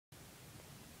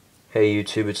Hey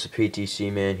YouTube, it's the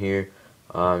PTC man here.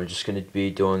 I'm just going to be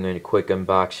doing a quick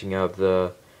unboxing of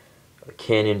the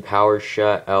Canon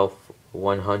PowerShot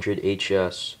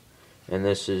ELPH, and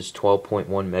this is 12.1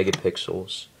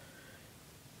 megapixels.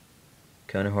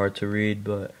 Kind of hard to read,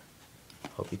 but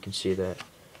hope you can see that.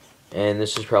 And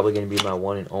this is probably going to be my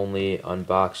one and only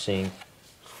unboxing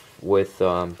with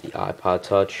the iPod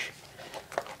Touch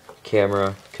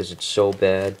camera because it's so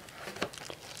bad,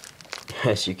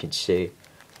 as you can see.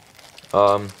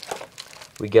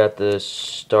 We got the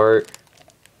starter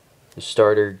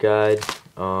guide,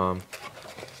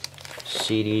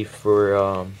 CD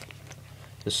for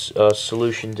this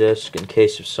solution disk in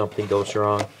case if something goes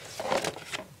wrong.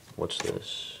 What's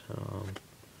this?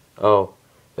 Oh,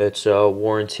 it's a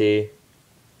warranty.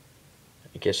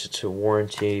 I guess it's a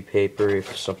warranty paper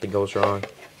if something goes wrong.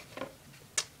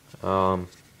 I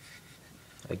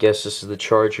guess this is the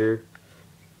charger.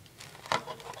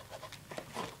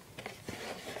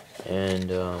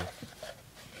 And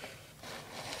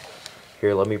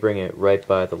here, let me bring it right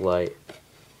by the light.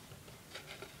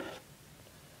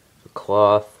 The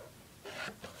cloth.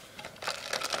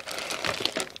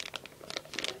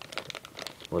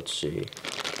 Let's see.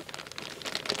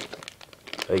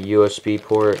 A USB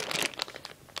port.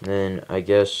 And then I'm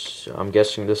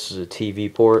guessing this is a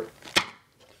TV port.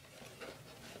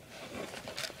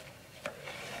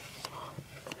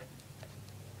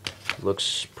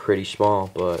 Looks pretty small,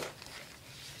 but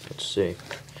let's see.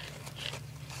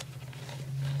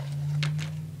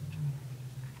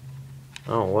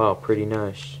 Oh wow, pretty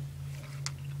nice.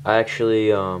 I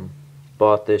actually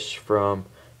bought this from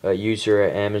a user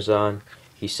at Amazon.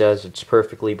 He says it's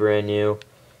perfectly brand new,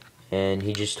 and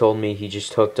he just told me he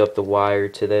just hooked up the wire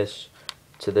to this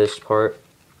part,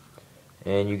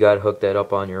 and you gotta hook that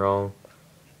up on your own.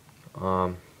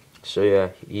 So yeah,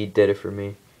 he did it for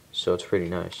me, so it's pretty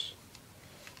nice.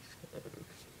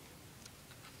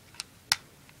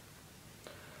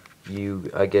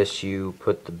 I guess you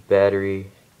put the batteries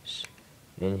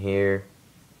in here.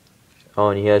 Oh,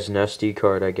 and he has an SD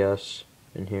card, I guess,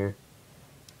 in here.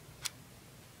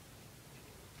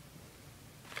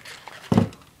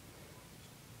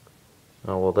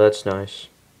 Oh, well, that's nice.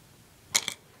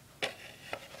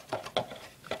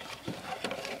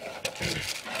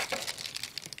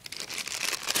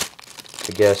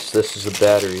 I guess this is a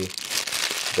battery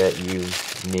that you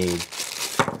need.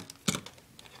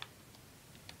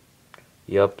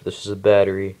 Yep, this is a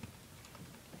battery.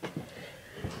 I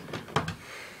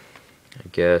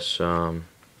guess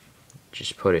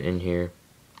just put it in here.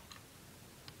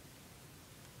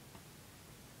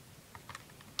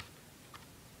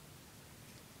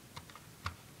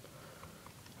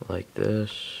 Like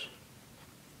this.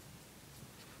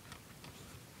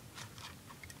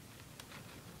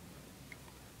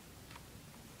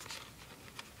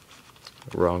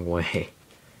 Wrong way.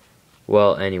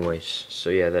 Well, anyways, so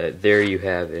yeah, there you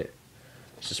have it.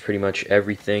 This is pretty much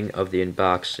everything of the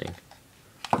unboxing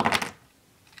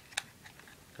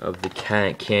of the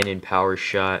Canon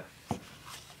PowerShot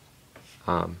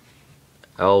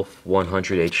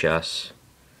ELPH.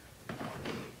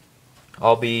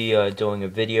 I'll be doing a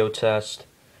video test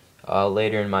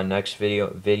later in my next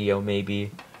video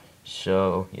maybe.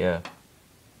 So yeah.